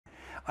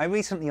I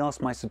recently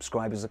asked my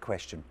subscribers a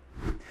question.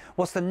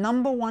 What's the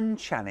 #1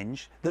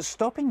 challenge that's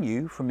stopping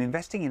you from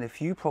investing in a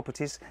few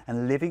properties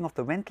and living off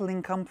the rental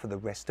income for the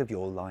rest of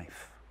your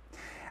life?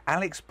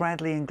 Alex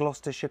Bradley in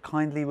Gloucestershire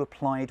kindly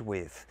replied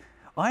with,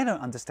 I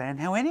don't understand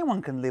how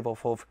anyone can live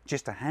off of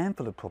just a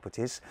handful of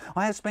properties.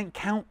 I have spent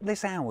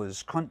countless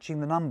hours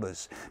crunching the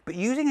numbers, but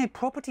using a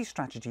property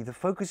strategy that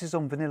focuses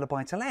on vanilla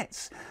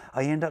buy-to-lets,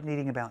 I end up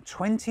needing about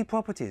 20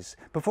 properties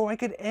before I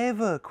could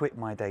ever quit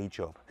my day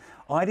job.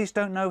 I just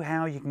don't know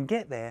how you can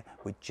get there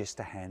with just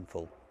a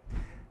handful.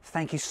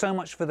 Thank you so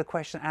much for the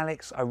question,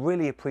 Alex. I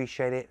really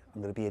appreciate it.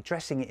 I'm going to be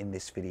addressing it in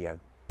this video.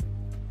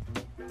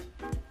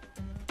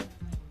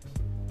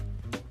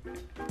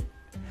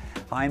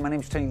 Hi, my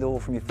name's Tony Law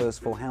from Your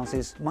First 4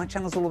 Houses. My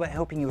channel's all about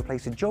helping you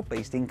replace a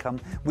job-based income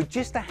with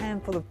just a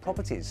handful of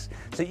properties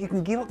so you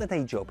can give up the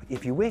day job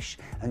if you wish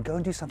and go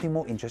and do something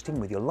more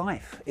interesting with your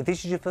life. If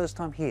this is your first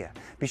time here,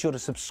 be sure to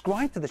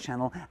subscribe to the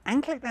channel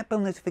and click that bell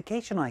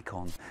notification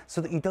icon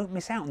so that you don't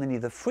miss out on any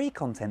of the free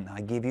content that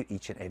I give you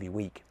each and every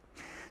week.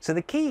 So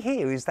the key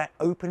here is that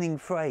opening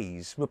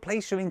phrase,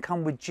 replace your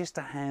income with just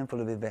a handful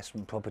of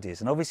investment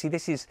properties. And obviously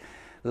this is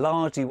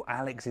largely what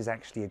Alex is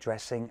actually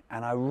addressing,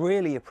 and I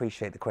really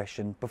appreciate the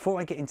question.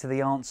 Before I get into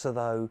the answer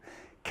though,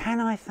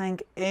 can I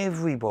thank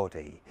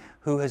everybody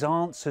who has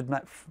answered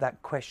that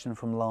question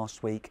from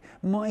last week?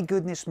 My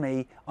goodness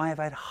me, I have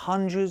had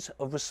hundreds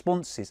of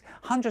responses,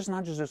 hundreds and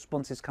hundreds of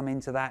responses come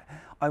into that.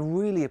 I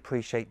really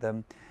appreciate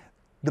them.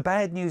 The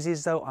bad news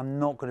is though, I'm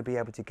not going to be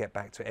able to get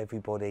back to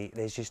everybody.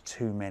 There's just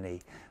too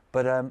many.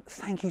 But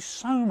thank you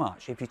so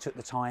much if you took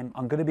the time.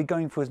 I'm going to be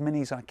going through as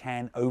many as I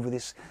can over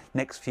this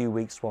next few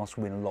weeks whilst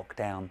we're in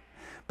lockdown.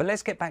 But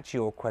let's get back to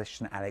your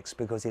question, Alex,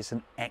 because it's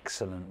an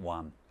excellent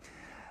one.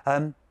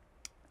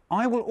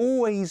 I will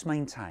always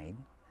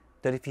maintain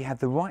that if you have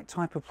the right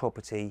type of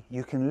property,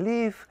 you can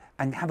live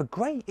and have a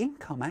great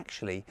income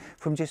actually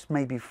from just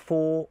maybe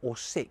 4 or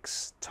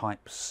 6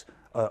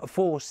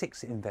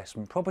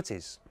 investment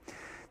properties.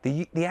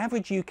 The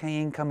average UK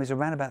income is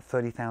around about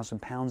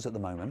 £30,000 at the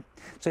moment.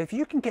 So if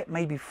you can get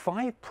maybe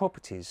 5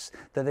 properties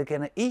that are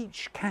going to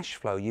each cash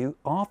flow you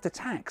after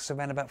tax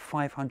around about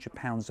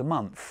 £500 a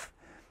month,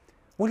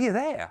 well, you're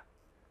there.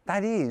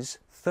 That is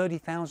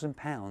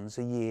 £30,000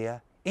 a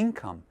year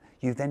income.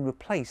 You then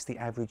replace the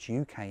average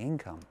UK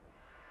income.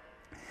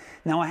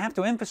 Now I have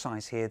to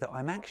emphasise here that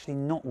I'm actually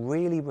not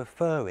really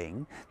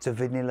referring to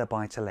vanilla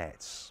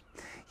buy-to-lets.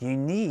 You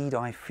need,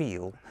 I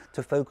feel,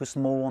 to focus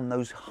more on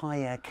those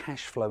higher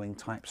cash flowing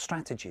type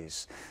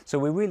strategies. So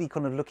we're really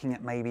kind of looking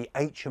at maybe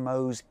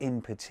HMOs in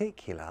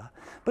particular,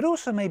 but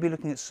also maybe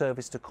looking at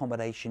serviced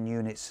accommodation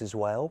units as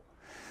well.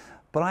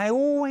 But I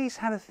always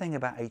have a thing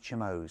about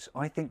HMOs.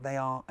 I think they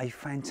are a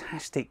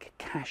fantastic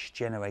cash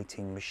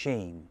generating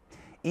machine,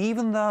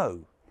 even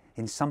though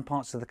in some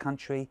parts of the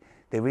country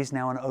there is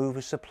now an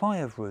oversupply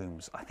of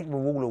rooms. I think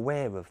we're all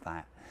aware of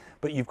that.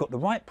 But you've got the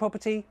right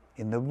property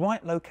in the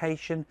right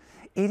location.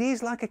 It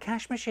is like a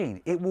cash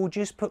machine. It will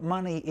just put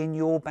money in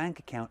your bank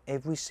account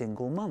every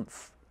single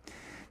month.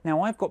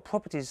 Now I've got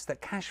properties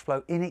that cash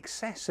flow in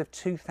excess of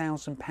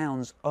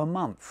 £2,000 a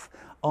month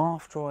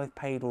after I've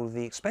paid all of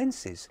the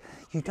expenses.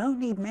 You don't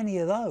need many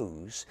of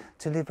those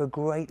to live a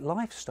great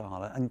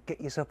lifestyle and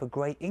get yourself a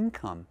great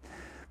income.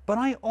 But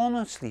I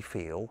honestly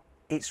feel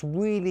it's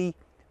really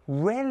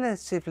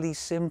relatively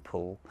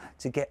simple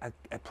to get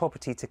a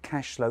property to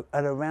cash flow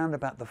at around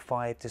about the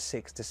 £500 to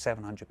 £600 to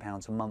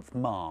 £700 a month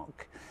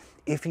mark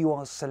if you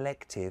are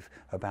selective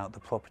about the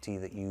property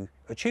that you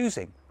are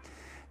choosing.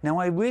 Now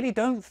I really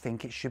don't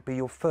think it should be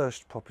your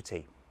first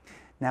property.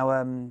 Now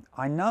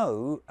I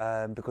know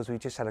because we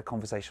just had a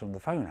conversation on the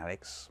phone,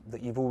 Alex,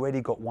 that you've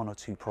already got 1 or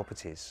 2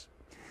 properties.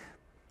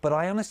 But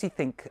I honestly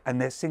think,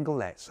 and they're single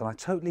lets, and I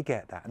totally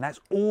get that, and that's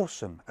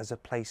awesome as a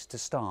place to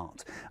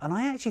start. And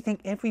I actually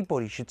think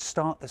everybody should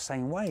start the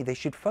same way. They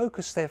should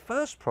focus their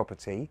first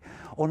property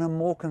on a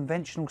more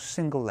conventional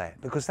single let,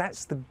 because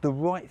that's the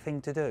right thing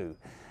to do.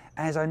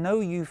 As I know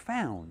you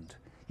found,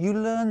 you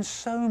learn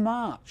so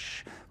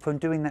much from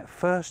doing that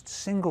first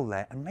single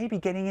let and maybe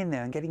getting in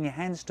there and getting your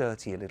hands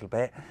dirty a little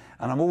bit.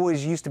 And I'm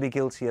always used to be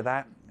guilty of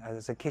that.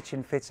 As a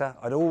kitchen fitter,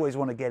 I'd always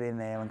want to get in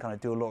there and kind of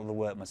do a lot of the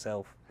work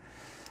myself.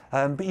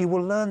 But you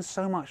will learn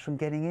so much from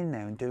getting in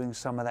there and doing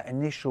some of that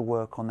initial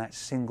work on that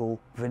single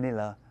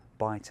vanilla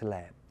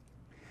buy-to-let.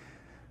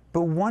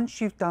 But once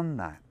you've done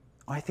that,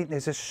 I think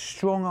there's a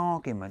strong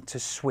argument to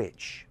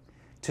switch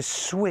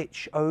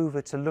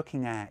over to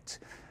looking at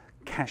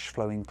cash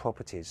flowing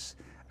properties.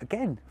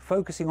 Again,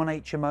 focusing on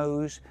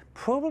HMOs,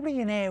 probably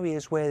in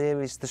areas where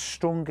there is the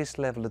strongest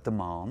level of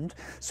demand.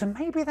 So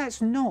maybe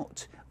that's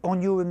not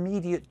on your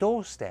immediate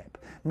doorstep.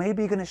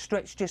 Maybe you're going to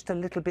stretch just a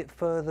little bit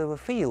further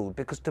afield,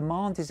 because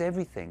demand is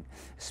everything,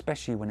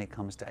 especially when it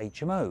comes to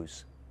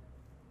HMOs.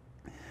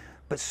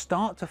 But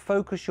start to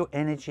focus your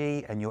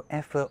energy and your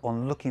effort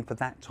on looking for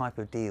that type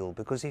of deal,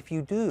 because if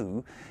you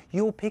do,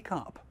 you'll pick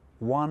up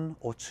 1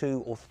 or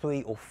 2 or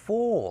 3 or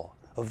 4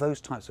 of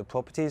those types of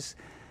properties.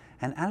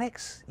 And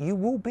Alex, you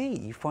will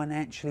be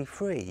financially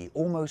free,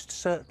 almost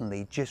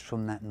certainly, just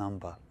from that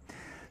number.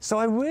 So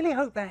I really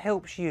hope that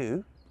helps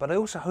you, but I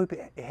also hope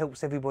it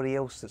helps everybody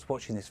else that's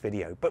watching this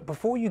video. But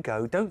before you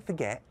go, don't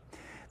forget,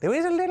 there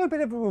is a little bit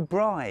of a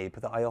bribe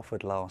that I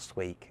offered last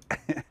week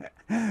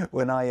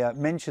when I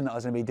mentioned that I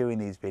was going to be doing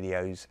these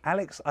videos.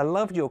 Alex, I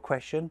loved your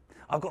question.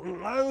 I've got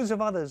loads of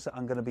others that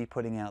I'm going to be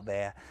putting out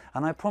there.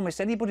 And I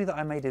promised anybody that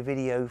I made a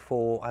video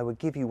for, I would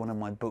give you one of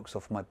my books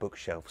off my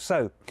bookshelf.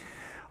 So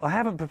I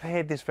haven't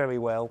prepared this very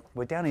well.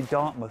 We're down in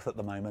Dartmouth at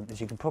the moment,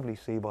 as you can probably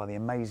see by the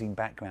amazing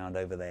background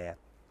over there.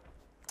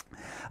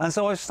 And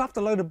so I've stuffed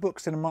a load of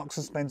books in a Marks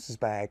and Spencer's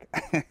bag.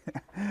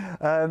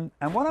 And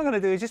what I'm going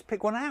to do is just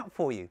pick one out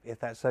for you, if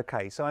that's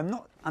okay. So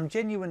I'm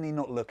genuinely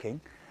not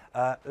looking.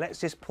 Let's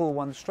just pull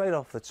one straight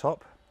off the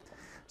top.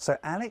 So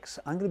Alex,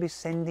 I'm going to be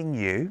sending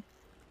you,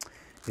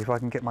 if I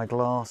can get my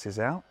glasses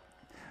out,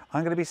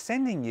 I'm going to be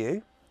sending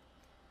you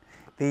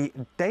the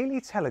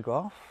Daily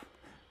Telegraph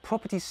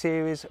property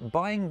series,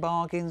 Buying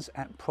Bargains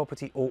at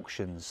Property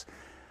Auctions.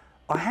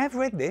 I have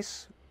read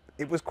this.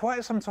 It was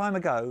quite some time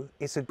ago.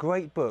 It's a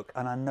great book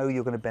and I know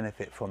you're going to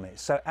benefit from it.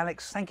 So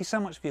Alex, thank you so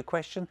much for your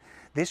question.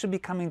 This will be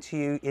coming to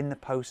you in the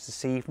post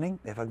this evening,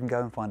 if I can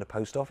go and find a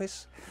post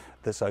office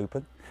that's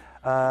open.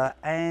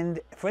 And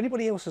for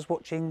anybody else who's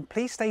watching,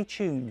 please stay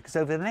tuned, because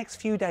over the next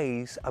few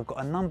days I've got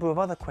a number of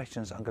other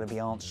questions I'm going to be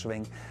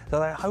answering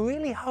that I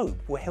really hope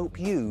will help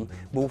you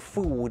move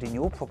forward in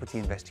your property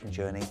investing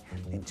journey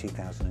in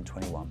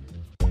 2021.